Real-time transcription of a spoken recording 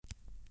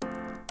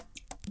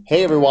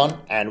Hey everyone,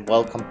 and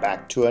welcome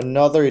back to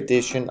another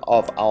edition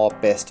of our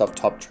Best of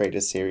Top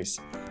Traders series.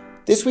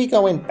 This week I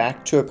went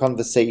back to a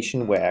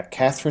conversation where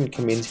Catherine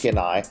Kaminski and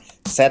I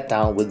sat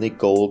down with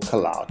Nicole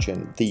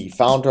Kalarjian, the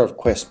founder of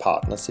Quest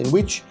Partners, in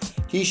which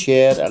he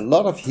shared a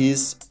lot of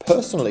his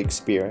personal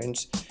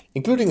experience,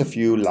 including a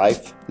few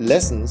life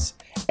lessons,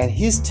 and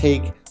his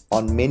take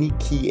on many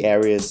key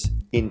areas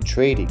in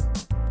trading.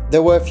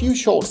 There were a few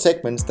short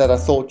segments that I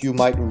thought you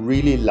might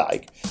really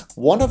like,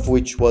 one of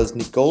which was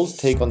Nicole's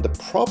take on the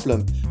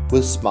problem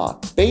with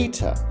smart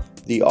beta.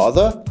 The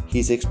other,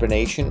 his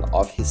explanation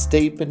of his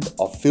statement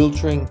of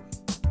filtering.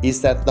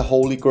 Is that the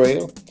holy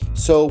grail?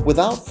 So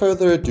without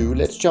further ado,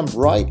 let's jump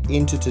right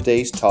into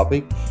today's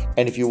topic.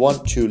 And if you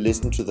want to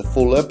listen to the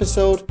full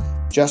episode,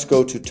 just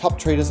go to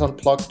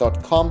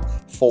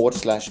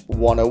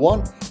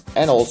toptradersunplugged.com/101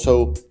 and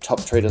also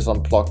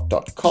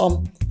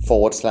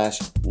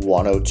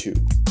toptradersunplugged.com/102.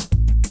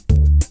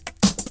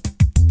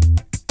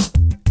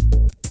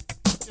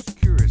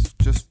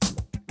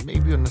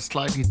 Maybe on a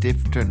slightly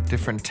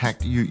different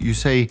tact, you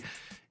say,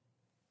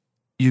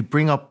 you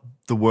bring up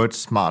the word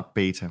smart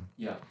beta.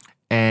 Yeah.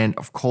 And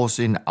of course,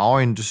 in our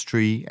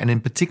industry, and in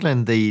particular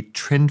in the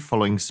trend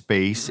following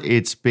space,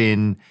 it's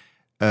been,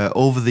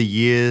 over the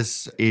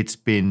years, it's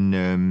been,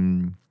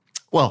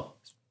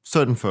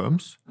 certain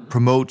firms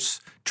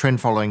promotes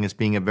trend following as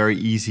being a very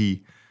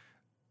easy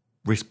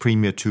risk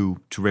premium to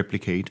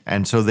replicate.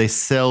 And so they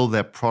sell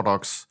their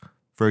products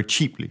very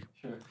cheaply.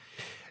 Sure.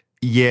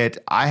 Yet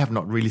I have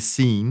not really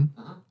seen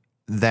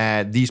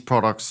that these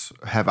products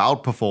have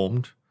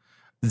outperformed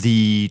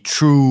the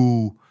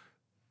true,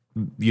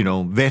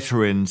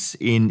 veterans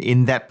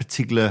in that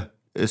particular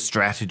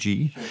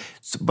strategy.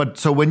 Sure.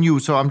 So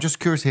I'm just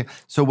curious here.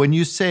 So when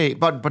you say,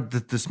 but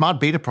the smart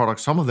beta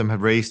products, some of them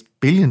have raised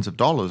billions of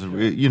dollars.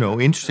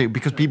 Sure. Interesting,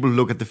 because people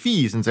look at the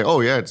fees and say,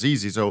 oh yeah, it's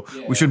easy, so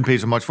we shouldn't pay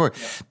so much for it.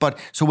 Yeah. But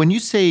so when you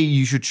say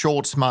you should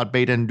short smart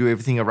beta and do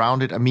everything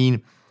around it, I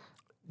mean,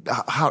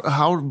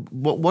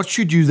 what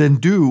should you then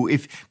do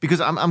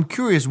because I'm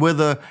curious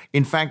whether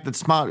in fact that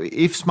smart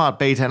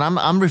beta, and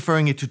I'm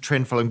referring it to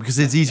trend following because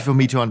it's easy for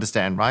me to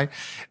understand, right?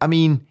 I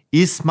mean,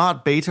 is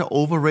smart beta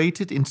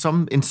overrated in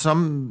some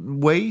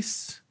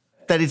ways,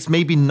 that it's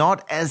maybe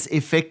not as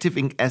effective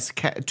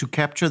to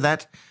capture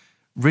that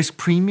risk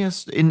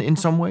premiums in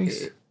some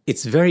ways?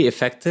 It's very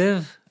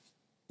effective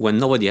when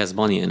nobody has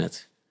money in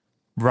it.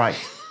 Right.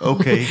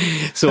 Okay.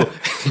 So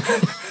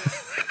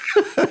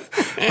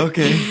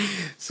okay.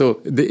 So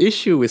the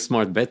issue with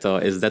smart beta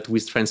is that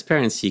with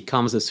transparency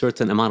comes a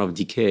certain amount of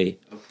decay.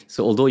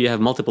 So although you have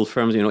multiple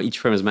firms, each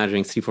firm is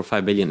managing 3, 4,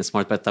 5 billion in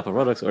smart beta type of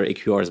products, or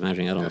AQR is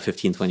managing,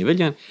 15, 20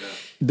 billion.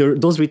 Yeah.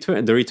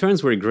 The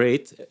returns were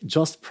great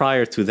just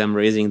prior to them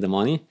raising the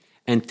money.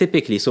 And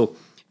typically, so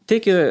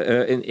take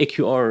an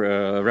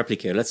AQR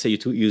replicator. Let's say you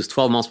use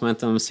 12 months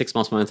momentum, 6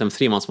 months momentum,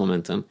 3 months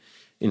momentum.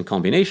 In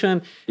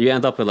combination, you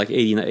end up with like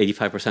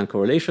 80-85%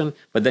 correlation.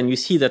 But then you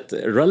see that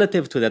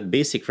relative to that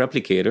basic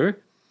replicator,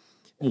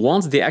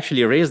 once they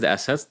actually raised the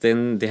assets,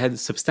 then they had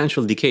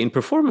substantial decay in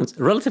performance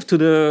relative to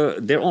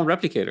their own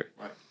replicator.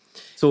 Right.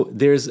 So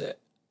there's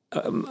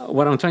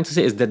what I'm trying to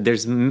say is that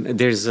there's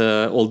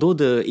although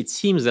it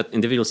seems that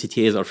individual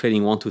CTAs are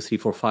trading 1, 2, 3,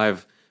 4,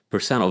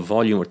 5% of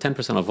volume or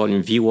 10% of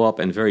volume VWAP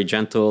and very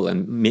gentle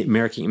and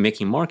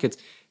making markets,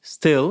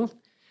 still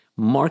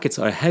markets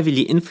are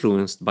heavily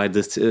influenced by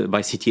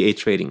CTA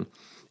trading.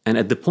 And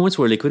at the points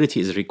where liquidity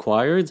is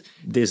required,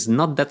 there's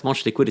not that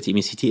much liquidity. I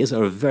mean, CTAs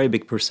are a very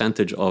big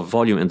percentage of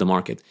volume in the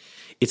market.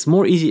 It's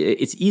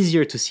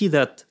easier to see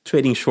that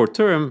trading short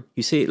term.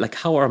 You say, like,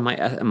 how are my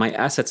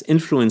assets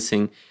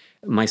influencing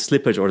my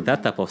slippage or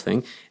that type of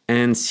thing?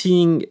 And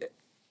seeing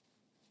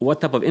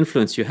what type of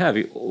influence you have.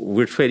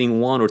 We're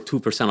trading 1 or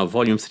 2% of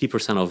volume,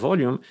 3% of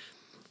volume,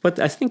 but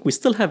I think we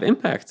still have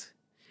impact.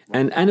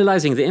 And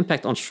analyzing the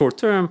impact on short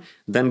term,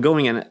 then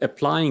going and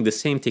applying the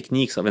same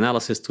techniques of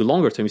analysis to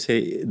longer term. You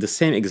say the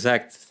same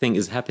exact thing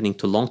is happening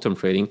to long-term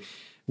trading,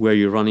 where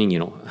you're running,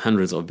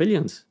 hundreds of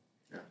billions.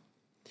 Yeah.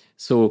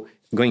 So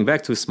going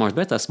back to smart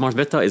beta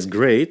is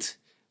great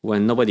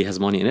when nobody has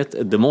money in it.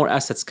 The more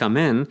assets come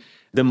in,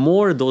 the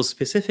more those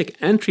specific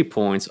entry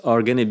points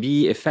are going to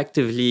be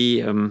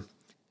effectively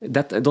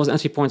those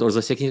entry points or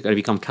those techniques are going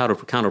to become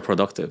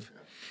counterproductive. Yeah.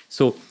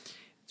 So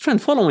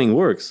trend following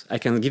works. I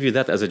can give you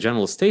that as a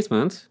general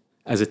statement,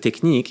 as a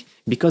technique,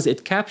 because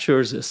it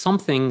captures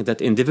something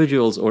that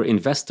individuals or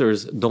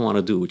investors don't want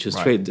to do, which is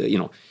trade.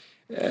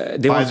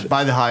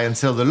 Buy the high and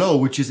sell the low,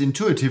 which is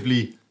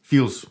intuitively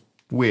feels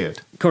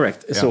weird.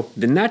 Correct. Yeah. So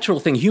the natural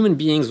thing, human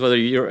beings, whether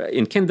you're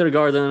in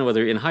kindergarten,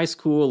 whether you're in high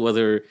school,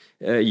 whether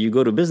you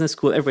go to business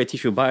school, everybody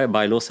teaches you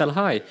buy low, sell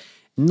high.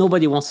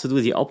 Nobody wants to do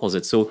the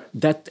opposite. So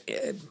that.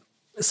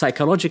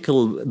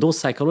 Those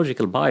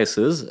psychological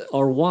biases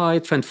are why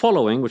trend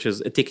following, which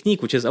is a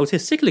technique which is, I would say,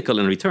 cyclical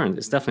in return,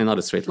 it's definitely not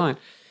a straight line,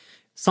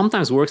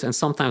 sometimes works and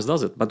sometimes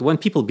doesn't. But when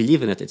people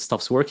believe in it, it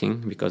stops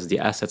working because the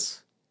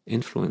assets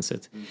influence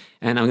it.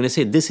 And I'm going to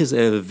say this is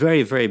a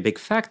very, very big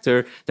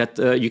factor that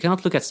you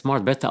cannot look at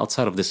smart beta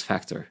outside of this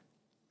factor.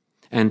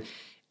 And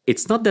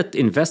it's not that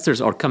investors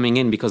are coming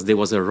in because there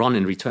was a run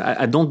in return.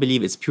 I don't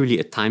believe it's purely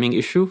a timing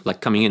issue, like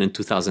coming in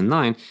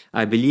 2009.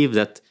 I believe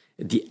that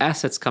the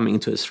assets coming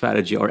into a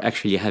strategy are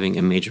actually having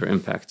a major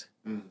impact.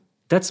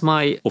 That's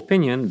my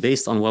opinion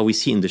based on what we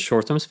see in the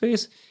short-term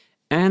space.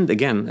 And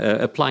again,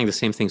 applying the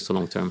same things to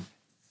long-term.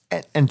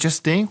 And just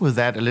staying with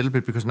that a little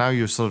bit, because now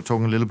you're sort of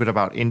talking a little bit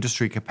about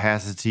industry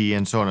capacity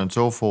and so on and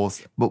so forth.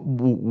 But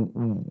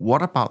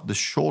what about the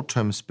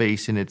short-term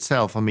space in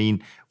itself? I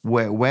mean,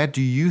 where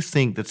do you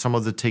think that some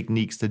of the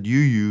techniques that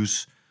you use,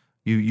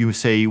 you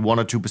say 1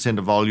 or 2%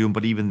 of volume,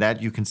 but even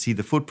that you can see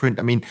the footprint.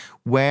 I mean,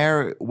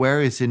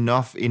 where is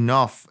enough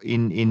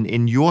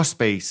in your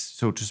space,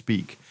 so to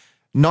speak,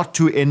 not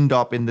to end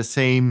up in the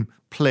same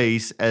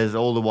place as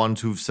all the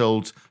ones who've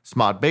sold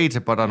smart beta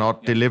but are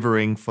not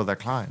delivering for their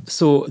clients?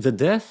 So the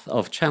death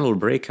of channel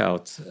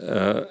breakout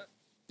is,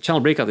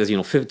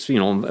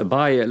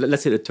 buy,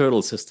 let's say the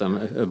turtle system,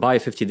 buy a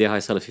 50-day high,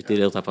 sell a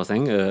 50-day type of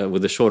thing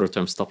with a shorter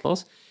term stop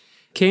loss,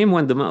 came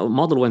when the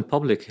model went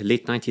public,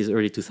 late 90s,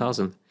 early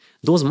 2000.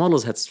 Those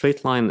models had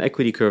straight line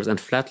equity curves and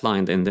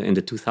flatlined in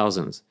the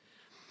 2000s.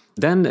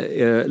 Then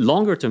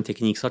longer term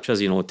techniques such as,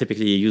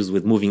 typically used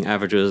with moving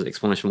averages,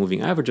 exponential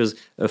moving averages,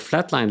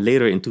 flatlined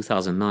later in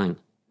 2009,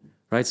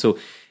 right? So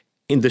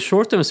in the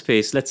short term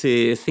space, let's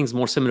say things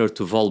more similar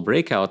to vol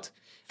breakout,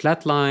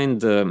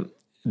 flatlined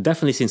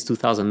definitely since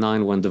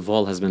 2009 when the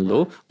vol has been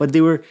low, but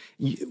they were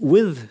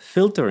with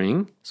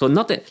filtering. So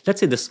let's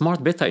say the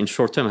smart beta in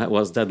short term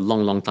was that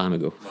long time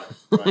ago.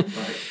 Right.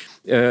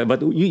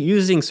 But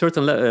using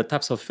certain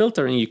types of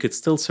filtering, you could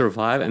still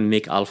survive and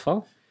make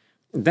alpha.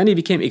 Then it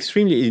became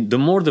the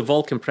more the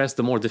vol compressed,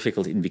 the more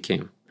difficult it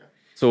became.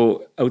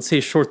 So I would say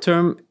short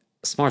term,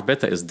 smart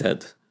beta is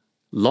dead,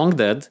 long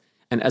dead.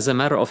 And as a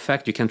matter of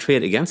fact, you can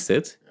trade against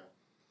it,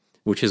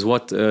 which is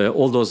what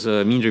all those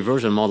mean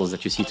reversion models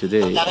that you see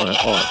today are.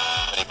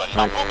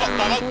 Right.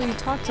 Well, you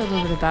talked a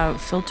little bit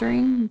about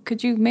filtering.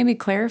 Could you maybe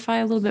clarify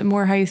a little bit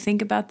more how you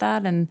think about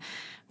that and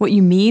what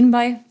you mean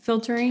by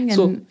filtering?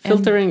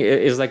 Filtering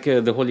is like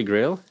the holy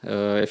grail,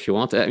 if you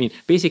want. I mean,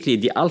 basically,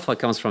 the alpha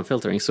comes from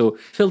filtering. So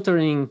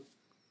filtering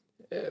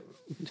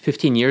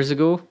 15 years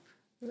ago,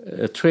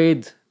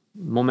 trade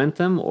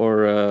momentum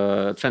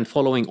or trend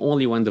following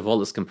only when the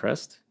vol is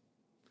compressed.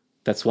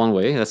 That's one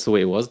way. That's the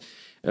way it was.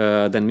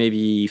 Then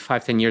maybe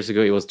 5-10 years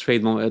ago, it was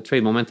trade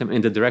momentum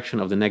in the direction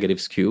of the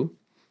negative skew.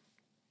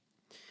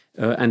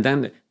 And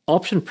then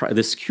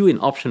the skew in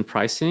option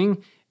pricing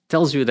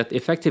tells you that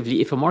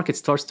effectively, if a market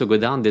starts to go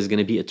down, there's going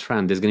to be a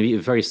trend. There's going to be a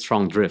very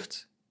strong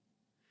drift.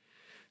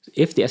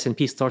 If the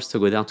S&P starts to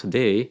go down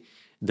today,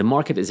 the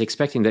market is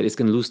expecting that it's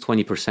going to lose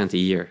 20% a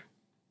year.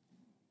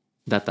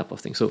 That type of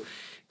thing. So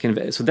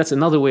that's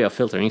another way of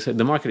filtering. So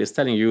the market is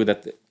telling you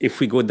that if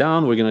we go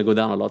down, we're going to go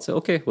down a lot. So,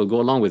 okay, we'll go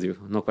along with you.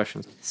 No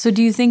questions. So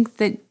do you think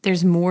that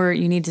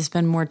you need to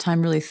spend more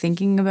time really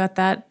thinking about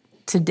that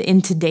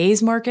in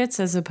today's markets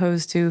as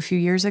opposed to a few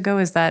years ago?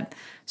 Is that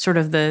sort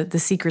of the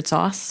secret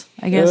sauce,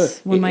 I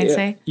guess one might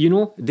say?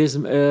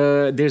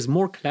 There's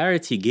more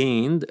clarity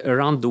gained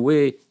around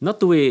not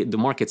the way the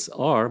markets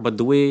are, but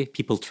the way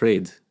people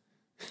trade.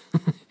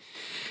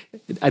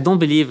 I don't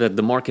believe that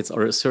the markets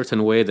are a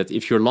certain way, that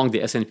if you're long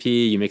the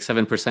S&P, you make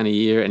 7% a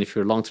year, and if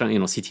you're long term,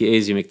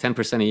 CTAs, you make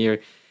 10% a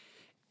year.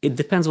 It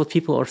depends what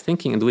people are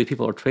thinking and the way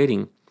people are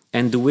trading.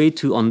 And the way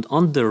to,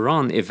 on the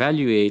run,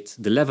 evaluate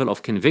the level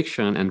of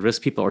conviction and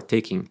risk people are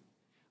taking.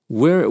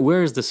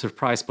 Where is the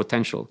surprise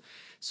potential?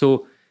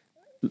 So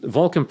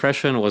vol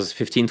compression was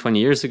 15-20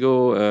 years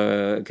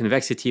ago.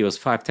 Convexity was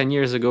 5-10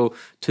 years ago.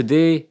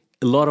 Today,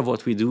 a lot of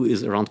what we do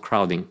is around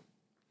crowding.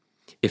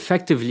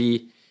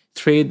 Effectively,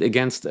 trade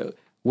against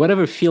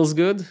whatever feels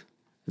good,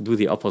 do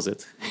the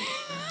opposite.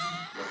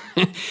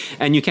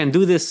 And you can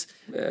do this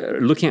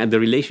looking at the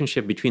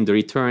relationship between the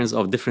returns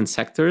of different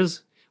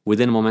sectors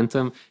within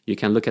momentum. You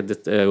can look at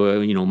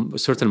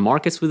certain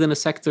markets within a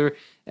sector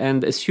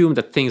and assume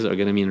that things are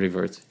going to mean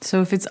revert.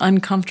 So if it's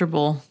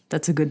uncomfortable,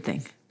 that's a good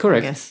thing.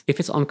 Correct. I guess. If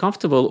it's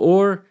uncomfortable,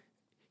 or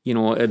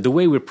the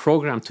way we're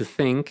programmed to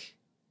think,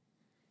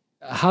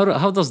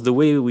 how does the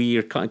way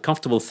we're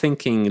comfortable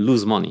thinking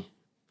lose money?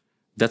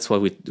 That's why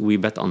we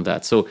bet on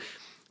that. So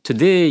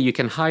today you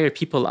can hire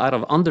people out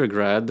of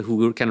undergrad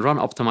who can run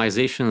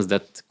optimizations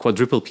that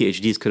quadruple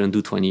PhDs couldn't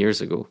do 20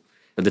 years ago.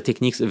 But the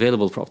techniques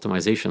available for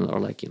optimization are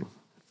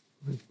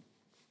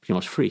pretty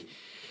much free.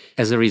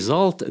 As a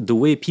result, the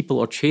way people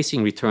are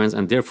chasing returns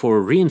and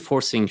therefore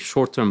reinforcing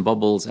short-term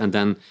bubbles and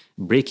then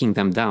breaking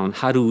them down,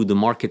 how do the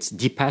markets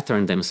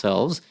depattern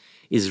themselves,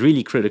 is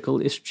really critical,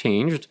 is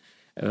changed.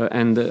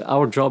 And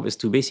our job is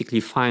to basically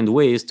find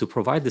ways to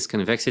provide this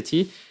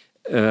convexity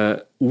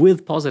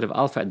with positive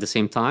alpha at the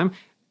same time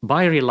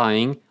by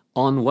relying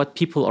on what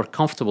people are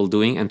comfortable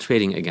doing and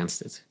trading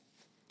against it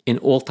in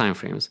all time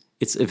frames.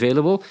 It's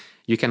available.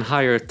 You can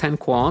hire 10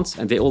 quants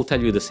and they all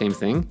tell you the same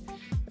thing,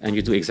 and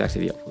you do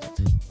exactly the opposite.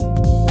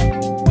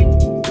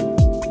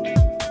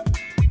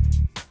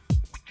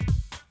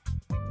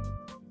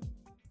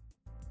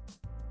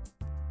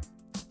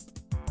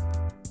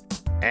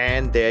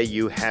 And there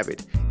you have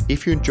it.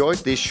 If you enjoyed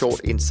this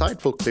short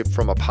insightful clip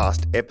from a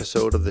past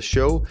episode of the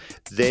show,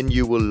 then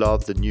you will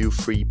love the new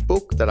free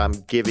book that I'm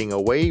giving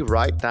away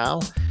right now.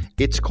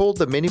 It's called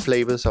The Many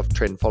Flavors of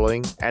Trend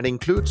Following and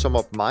includes some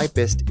of my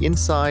best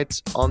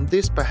insights on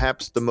this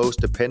perhaps the most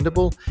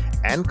dependable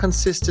and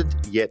consistent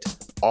yet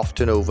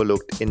often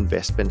overlooked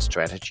investment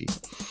strategy.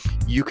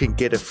 You can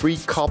get a free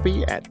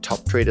copy at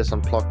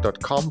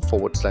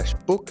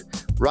toptradersunplugged.com/book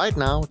right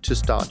now to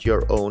start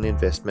your own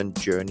investment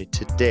journey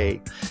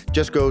today.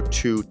 Just go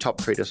to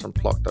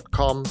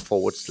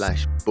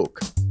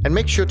toptradersunplugged.com/book. And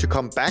make sure to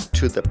come back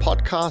to the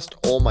podcast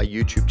or my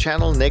YouTube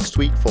channel next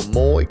week for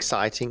more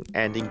exciting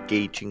and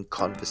engaging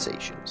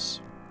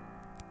conversations.